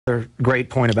Another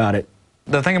great point about it.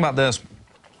 The thing about this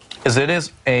is it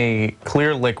is a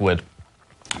clear liquid,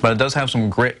 but it does have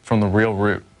some grit from the real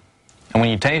root. And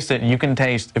when you taste it, you can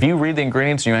taste, if you read the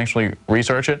ingredients and you actually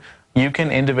research it, you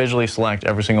can individually select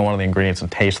every single one of the ingredients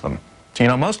and taste them. So, you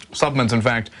know, most supplements, in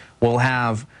fact, will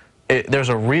have, there's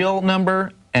a real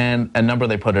number and a number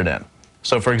they put it in.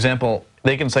 So, for example,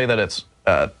 they can say that it's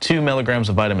 2 milligrams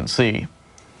of vitamin C.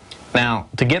 Now,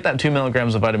 to get that 2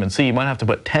 milligrams of vitamin C, you might have to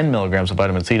put 10 milligrams of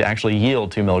vitamin C to actually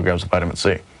yield 2 milligrams of vitamin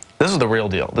C. This is the real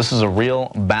deal. This is a real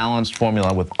balanced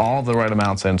formula with all the right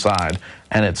amounts inside,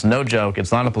 and it's no joke.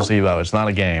 It's not a placebo. It's not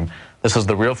a game. This is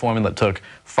the real formula that took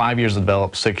 5 years to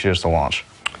develop, 6 years to launch.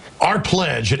 Our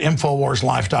pledge at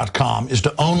InfoWarsLife.com is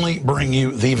to only bring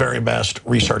you the very best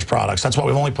research products. That's why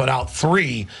we've only put out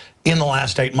 3 in the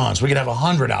last 8 months. We could have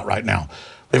 100 out right now.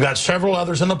 We've got several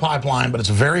others in the pipeline, but it's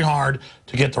very hard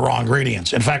to get the raw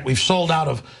ingredients. In fact, we've sold out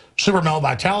of Super Male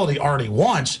Vitality already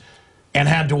once and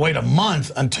had to wait a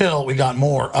month until we got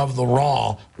more of the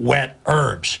raw, wet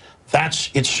herbs. That's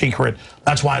its secret.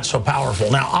 That's why it's so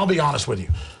powerful. Now, I'll be honest with you.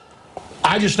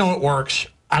 I just know it works.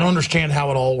 I don't understand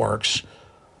how it all works.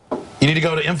 You need to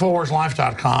go to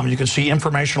InfoWarsLife.com. You can see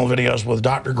informational videos with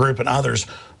Dr. Group and others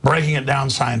breaking it down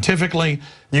scientifically.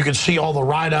 You can see all the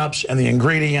write-ups and the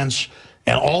ingredients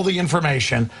and all the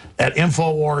information at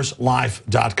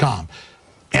InfoWarsLife.com.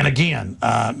 And again,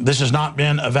 this has not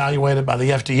been evaluated by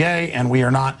the FDA, and we are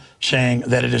not saying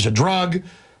that it is a drug.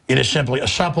 It is simply a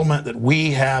supplement that we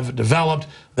have developed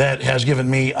that has given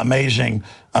me amazing,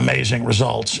 amazing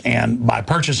results. And by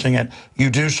purchasing it, you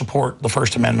do support the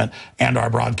First Amendment and our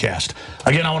broadcast.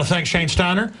 Again, I want to thank Shane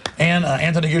Steiner and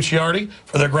Anthony Gucciardi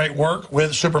for their great work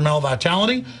with Super Male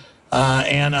Vitality.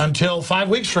 And until 5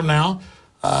 weeks from now,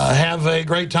 have a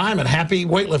great time and happy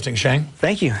weightlifting, Shane.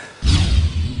 Thank you.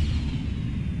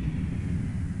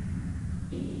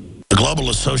 The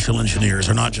globalist social engineers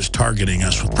are not just targeting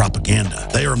us with propaganda.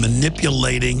 They are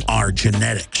manipulating our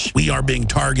genetics. We are being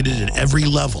targeted at every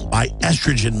level by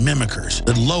estrogen mimickers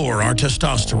that lower our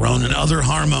testosterone and other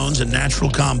hormones and natural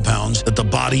compounds that the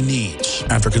body needs.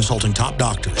 After consulting top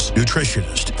doctors,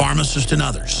 nutritionists, pharmacists, and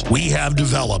others, we have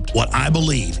developed what I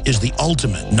believe is the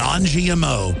ultimate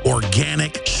non-GMO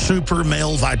organic Super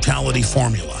Male Vitality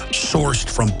formula, sourced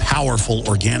from powerful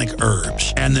organic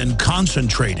herbs and then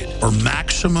concentrated for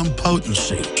maximum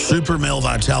potency. Super Male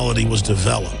Vitality was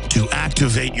developed to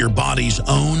activate your body's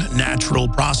own natural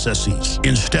processes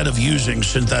instead of using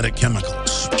synthetic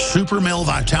chemicals. Super Male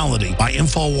Vitality by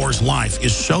InfoWars Life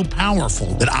is so powerful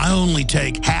that I only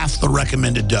take half the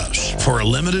recommended dose. For a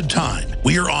limited time,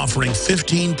 we are offering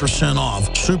 15%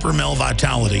 off Super Male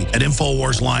Vitality at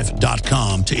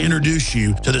InfoWarsLife.com to introduce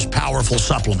you to this powerful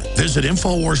supplement. Visit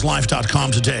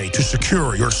InfoWarsLife.com today to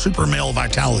secure your Super Male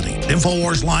Vitality.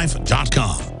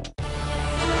 InfoWarsLife.com.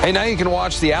 Hey, now you can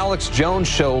watch the Alex Jones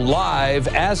Show live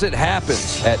as it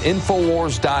happens at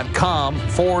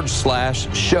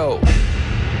Infowars.com/show. All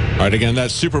right, again,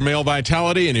 that's Super Male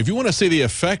Vitality. And if you want to see the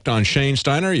effect on Shane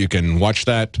Steiner, you can watch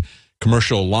that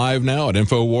commercial live now at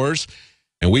InfoWars.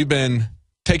 And we've been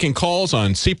taking calls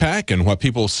on CPAC and what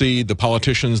people see the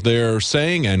politicians there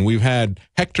saying. And we've had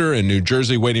Hector in New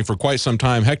Jersey waiting for quite some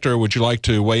time. Hector, would you like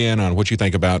to weigh in on what you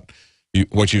think about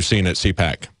what you've seen at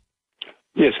CPAC?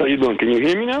 Yes, how you doing? Can you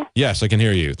hear me now? Yes, I can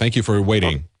hear you. Thank you for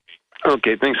waiting.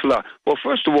 Okay, thanks a lot. Well,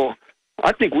 first of all,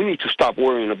 I think we need to stop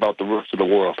worrying about the rest of the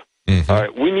world. Mm-hmm. All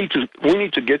right, we need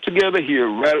to get together here,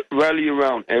 rally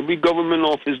around every government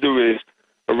office there is,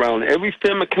 around every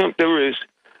FEMA camp there is,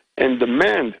 and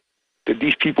demand that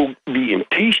these people be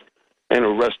impeached and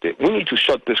arrested. We need to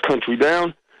shut this country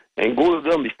down and go to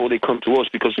them before they come to us,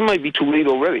 because it might be too late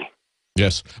already.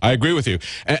 Yes, I agree with you.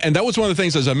 And that was one of the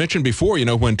things, as I mentioned before, you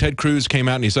know, when Ted Cruz came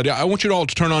out and he said, I want you all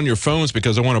to turn on your phones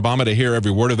because I want Obama to hear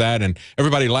every word of that. And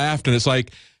everybody laughed. And it's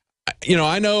like, you know,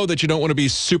 I know that you don't want to be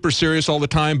super serious all the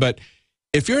time, but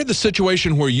if you're in the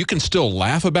situation where you can still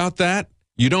laugh about that,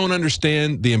 you don't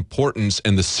understand the importance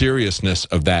and the seriousness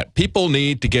of that. People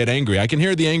need to get angry. I can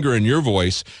hear the anger in your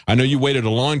voice. I know you waited a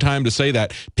long time to say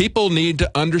that. People need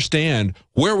to understand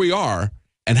where we are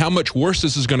and how much worse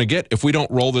this is going to get if we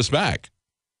don't roll this back.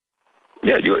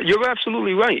 Yeah, you're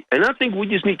absolutely right. And I think we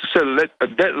just need to set a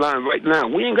deadline right now.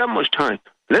 We ain't got much time.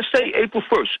 Let's say April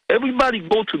 1st. Everybody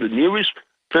go to the nearest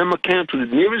FEMA camp, to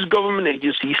the nearest government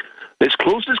agencies. Let's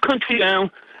close this country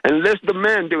down, and let's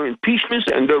demand their impeachments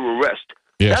and their arrest.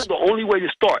 Yes. That's the only way to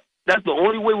start. That's the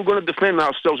only way we're going to defend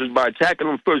ourselves, is by attacking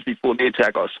them first before they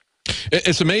attack us.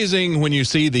 It's amazing when you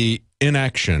see the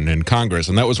inaction in Congress,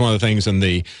 and that was one of the things in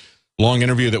the long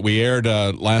interview that we aired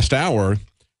last hour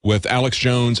with Alex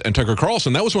Jones and Tucker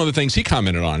Carlson. That was one of the things he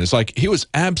commented on. It's like he was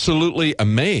absolutely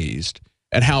amazed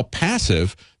at how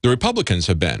passive the Republicans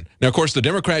have been. Now, of course, the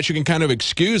Democrats, you can kind of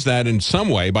excuse that in some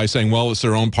way by saying, well, it's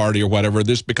their own party or whatever,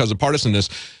 this because of partisanness.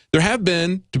 There have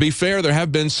been, to be fair, there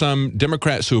have been some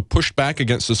Democrats who have pushed back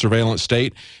against the surveillance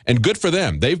state, and good for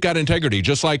them. They've got integrity,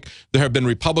 just like there have been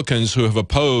Republicans who have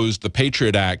opposed the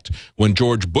Patriot Act when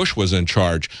George Bush was in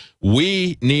charge.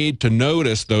 We need to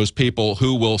notice those people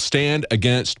who will stand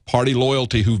against party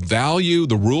loyalty, who value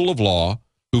the rule of law,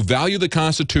 who value the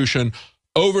Constitution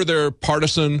over their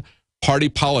partisan party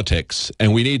politics,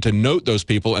 and we need to note those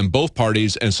people in both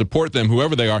parties and support them,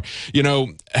 whoever they are. You know,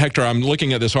 Hector, I'm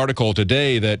looking at this article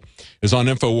today that is on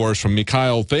InfoWars from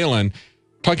Mikhail Thalen,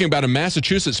 talking about a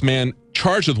Massachusetts man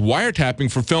charged with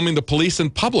wiretapping for filming the police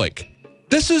in public.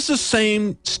 This is the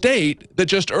same state that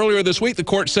just earlier this week the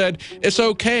court said it's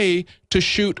okay to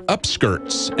shoot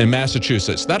upskirts in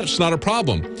Massachusetts. That's not a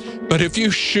problem. But if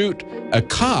you shoot a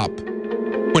cop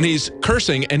when he's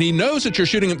cursing and he knows that you're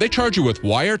shooting him, they charge you with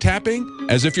wiretapping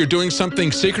as if you're doing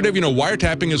something secretive. You know,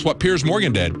 wiretapping is what Piers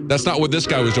Morgan did. That's not what this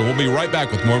guy was doing. We'll be right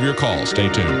back with more of your calls. Stay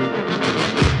tuned.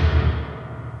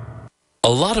 A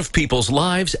lot of people's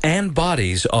lives and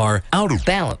bodies are out of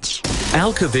balance.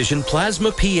 AlkaVision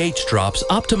Plasma pH drops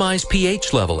optimize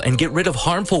pH level and get rid of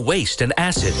harmful waste and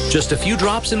acid. Just a few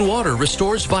drops in water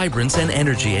restores vibrance and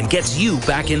energy and gets you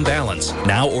back in balance.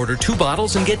 Now order 2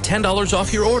 bottles and get $10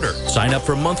 off your order. Sign up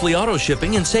for monthly auto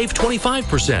shipping and save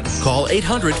 25%. Call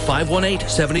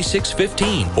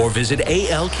 800-518-7615 or visit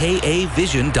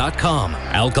alkavision.com.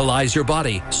 Alkalize your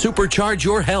body. Supercharge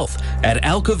your health at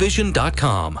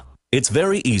alkavision.com. It's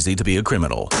very easy to be a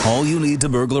criminal. All you need to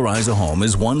burglarize a home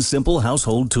is one simple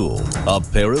household tool, a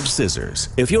pair of scissors.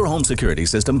 If your home security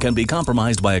system can be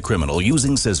compromised by a criminal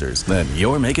using scissors, then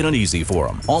you're making it easy for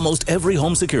them. Almost every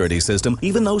home security system,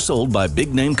 even those sold by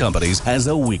big-name companies, has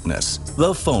a weakness: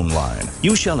 the phone line.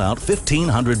 You shell out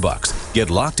 $1,500, get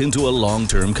locked into a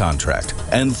long-term contract,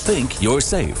 and think you're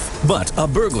safe. But a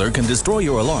burglar can destroy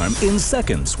your alarm in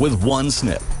seconds with one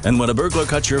snip. And when a burglar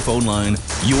cuts your phone line,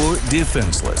 you're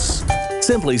defenseless.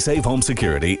 SimpliSafe Home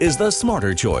Security is the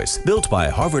smarter choice. Built by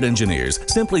Harvard engineers,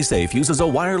 SimpliSafe uses a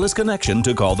wireless connection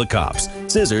to call the cops.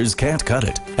 Scissors can't cut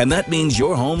it, and that means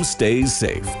your home stays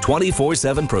safe.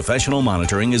 24/7 professional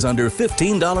monitoring is under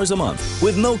 $15 a month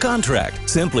with no contract.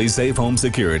 SimpliSafe Home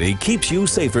Security keeps you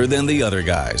safer than the other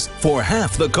guys for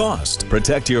half the cost.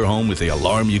 Protect your home with the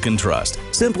alarm you can trust.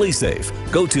 SimpliSafe.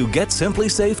 Go to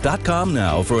GetSimpliSafe.com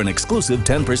now for an exclusive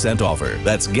 10% offer.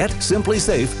 That's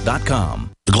GetSimpliSafe.com.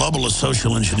 The globalist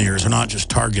social engineers are not just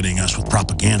targeting us with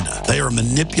propaganda. They are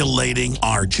manipulating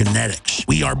our genetics.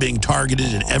 We are being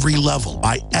targeted at every level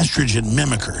by estrogen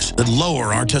mimickers that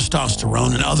lower our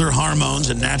testosterone and other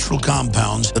hormones and natural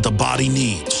compounds that the body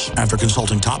needs. After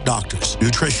consulting top doctors,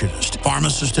 nutritionists,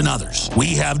 pharmacists, and others,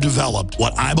 we have developed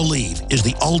what I believe is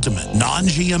the ultimate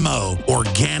non-GMO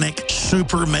organic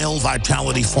super male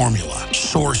vitality formula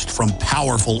sourced from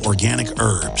powerful organic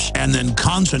herbs and then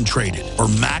concentrated for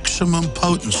maximum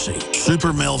potency.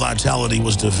 Super Male Vitality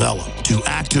was developed to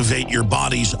activate your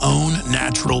body's own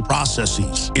natural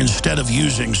processes instead of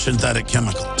using synthetic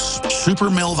chemicals. Super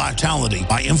Male Vitality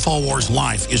by InfoWars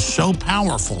Life is so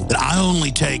powerful that I only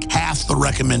take half the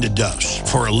recommended dose.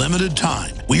 For a limited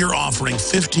time, we are offering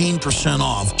 15%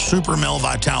 off Super Male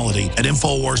Vitality at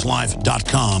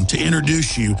InfoWarsLife.com to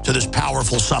introduce you to this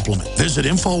powerful supplement. Visit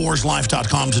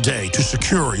InfoWarsLife.com today to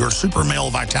secure your Super Male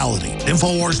Vitality.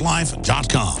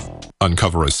 InfoWarsLife.com.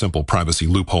 Uncover a simple privacy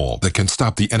loophole that can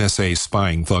stop the NSA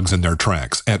spying thugs in their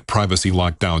tracks at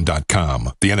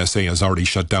privacylockdown.com. The NSA has already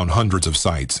shut down hundreds of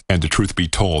sites, and the truth be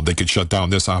told, they could shut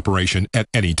down this operation at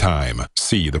any time.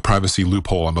 See, the privacy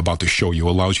loophole I'm about to show you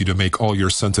allows you to make all your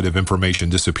sensitive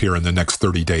information disappear in the next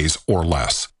 30 days or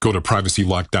less. Go to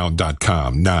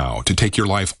privacylockdown.com now to take your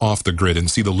life off the grid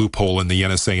and see the loophole in the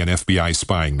NSA and FBI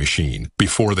spying machine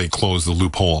before they close the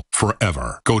loophole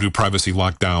forever. Go to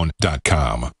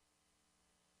privacylockdown.com.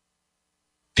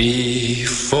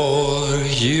 Before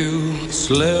you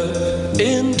slip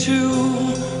into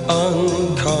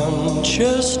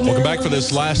unconsciousness. Welcome back for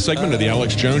this last segment of the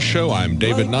Alex Jones Show. I'm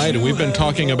David Knight, and we've been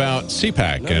talking about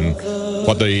CPAC and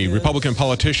what the Republican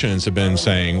politicians have been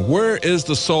saying. Where is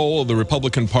the soul of the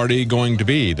Republican Party going to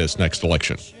be this next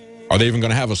election? Are they even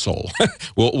going to have a soul?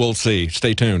 We'll see.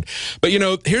 Stay tuned. But, you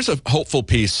know, here's a hopeful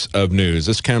piece of news.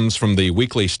 This comes from the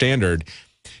Weekly Standard.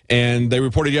 And they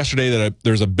reported yesterday that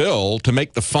there's a bill to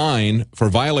make the fine for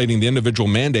violating the individual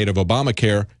mandate of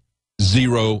Obamacare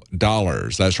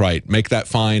 $0. That's right. Make that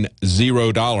fine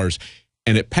 $0.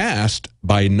 And it passed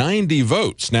by 90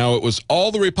 votes. Now, it was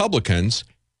all the Republicans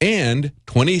and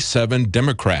 27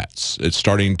 Democrats. It's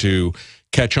starting to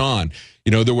catch on.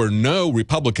 you know, there were no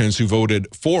Republicans who voted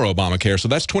for Obamacare. So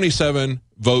that's 27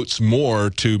 votes more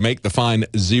to make the fine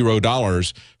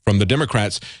 $0 from the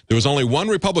Democrats. There was only one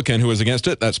Republican who was against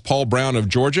it. That's Paul Brown of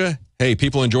Georgia. Hey,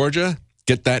 people in Georgia,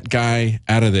 get that guy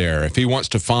out of there. If he wants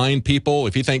to fine people,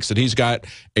 if he thinks that he's got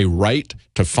a right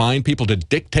to fine people, to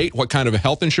dictate what kind of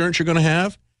health insurance you're going to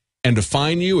have, and to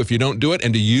fine you if you don't do it,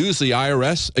 and to use the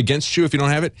IRS against you if you don't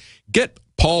have it, get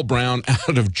Paul Brown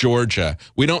out of Georgia.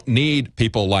 We don't need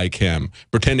people like him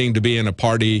pretending to be in a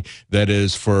party that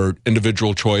is for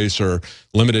individual choice or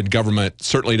limited government.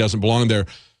 Certainly doesn't belong there.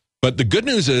 But the good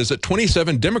news is that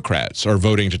 27 Democrats are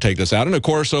voting to take this out. And, of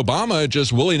course, Obama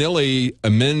just willy-nilly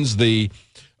amends the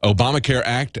Obamacare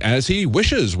Act as he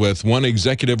wishes, with one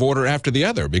executive order after the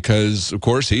other, because, of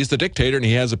course, he's the dictator and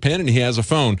he has a pen and he has a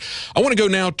phone. I want to go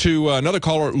now to another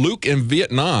caller, Luke in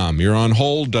Vietnam. You're on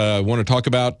hold. Want to talk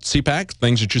about CPAC,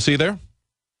 things that you see there?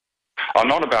 Oh,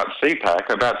 not about CPAC,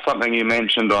 about something you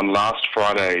mentioned on last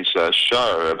Friday's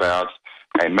show about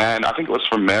a man, I think it was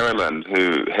from Maryland,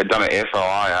 who had done an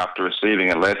FOI after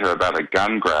receiving a letter about a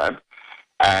gun grab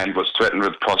and was threatened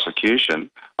with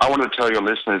prosecution. I want to tell your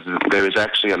listeners that there is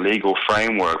actually a legal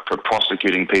framework for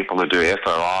prosecuting people who do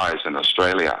FOIs in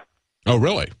Australia. Oh,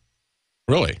 really?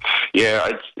 Really? Yeah,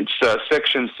 it's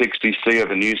Section 60C of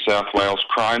the New South Wales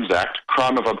Crimes Act,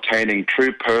 crime of obtaining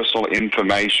true personal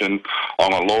information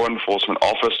on a law enforcement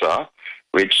officer,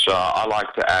 which I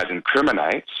like to add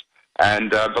incriminates.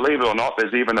 And believe it or not,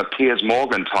 there's even a Piers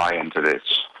Morgan tie-in to this.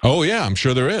 Oh, yeah, I'm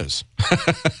sure there is.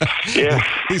 Yeah.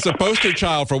 He's a poster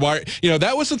child for why, you know,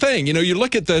 that was the thing. You know, you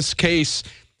look at this case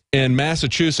in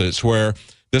Massachusetts where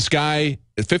this guy,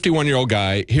 a 51-year-old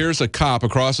guy, here's a cop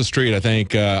across the street. I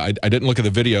think, I didn't look at the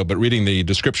video, but reading the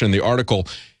description in the article,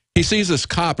 he sees this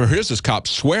cop, or here's this cop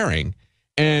swearing,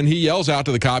 and he yells out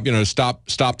to the cop, you know, stop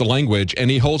the language, and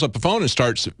he holds up the phone and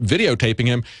starts videotaping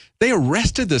him. They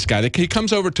arrested this guy. He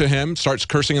comes over to him, starts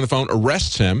cursing on the phone,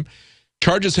 arrests him,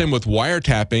 charges him with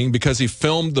wiretapping because he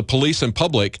filmed the police in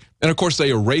public, and of course they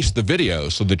erase the video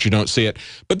so that you don't see it.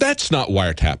 But that's not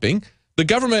wiretapping. The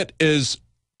government is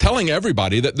telling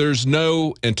everybody that there's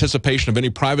no anticipation of any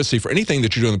privacy for anything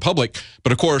that you do in the public,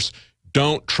 but of course,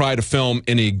 don't try to film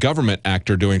any government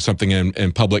actor doing something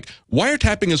in public.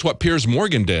 Wiretapping is what Piers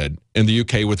Morgan did in the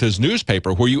UK with his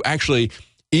newspaper, where you actually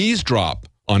eavesdrop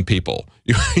on people.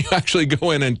 You actually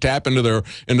go in and tap into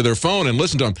their phone and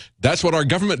listen to them. That's what our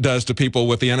government does to people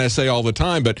with the NSA all the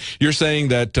time. But you're saying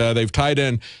that they've tied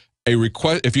in a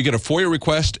request. If you get a FOIA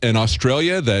request in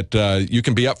Australia, that you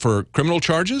can be up for criminal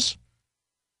charges?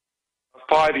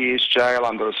 5 years jail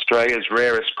under Australia's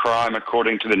rarest crime,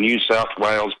 according to the New South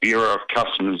Wales Bureau of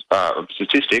Customs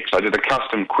Statistics. I did a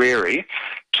custom query.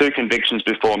 2 convictions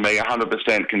before me,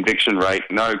 100% conviction rate,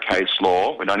 no case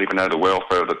law. We don't even know the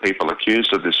welfare of the people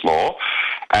accused of this law.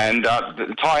 And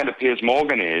the tie into Piers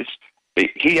Morgan is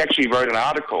he actually wrote an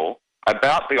article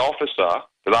about the officer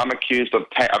that I'm accused of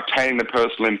obtaining the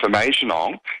personal information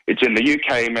on. It's in the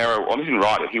UK Mirror. Well, he didn't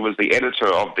write it. He was the editor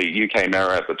of the UK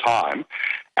Mirror at the time.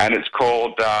 And it's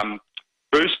called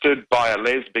Boosted by a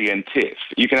Lesbian Tiff.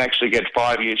 You can actually get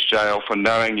 5 years jail for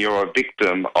knowing you're a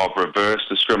victim of reverse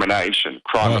discrimination,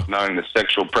 crime of knowing the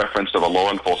sexual preference of a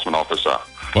law enforcement officer.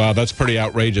 Wow, that's pretty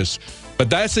outrageous. But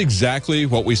that's exactly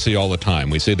what we see all the time.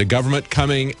 We see the government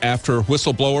coming after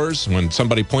whistleblowers when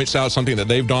somebody points out something that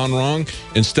they've done wrong.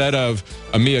 Instead of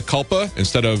a mea culpa,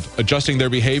 instead of adjusting their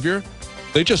behavior,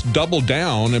 they just double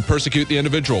down and persecute the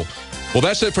individual. Well,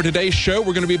 that's it for today's show.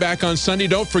 We're going to be back on Sunday.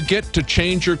 Don't forget to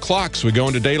change your clocks. We go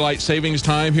into daylight savings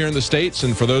time here in the States,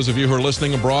 and for those of you who are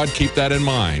listening abroad, keep that in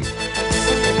mind.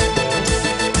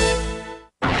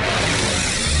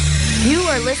 You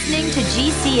are listening to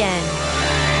GCN.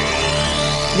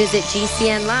 Visit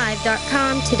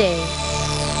GCNlive.com today.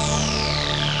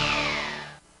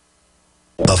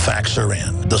 The facts are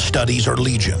in. The studies are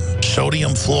legion.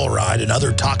 Sodium fluoride and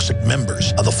other toxic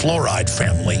members of the fluoride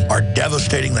family are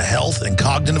devastating the health and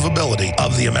cognitive ability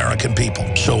of the American people.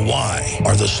 So why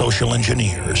are the social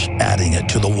engineers adding it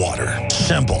to the water?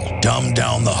 Simple. Dumb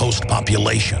down the host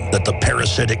population that the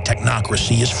parasitic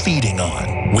technocracy is feeding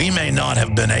on. We may not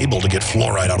have been able to get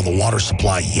fluoride out of the water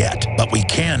supply yet, but we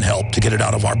can help to get it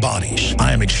out of our bodies.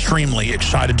 I am extremely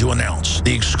excited to announce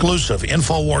the exclusive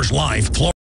InfoWars Live fluoride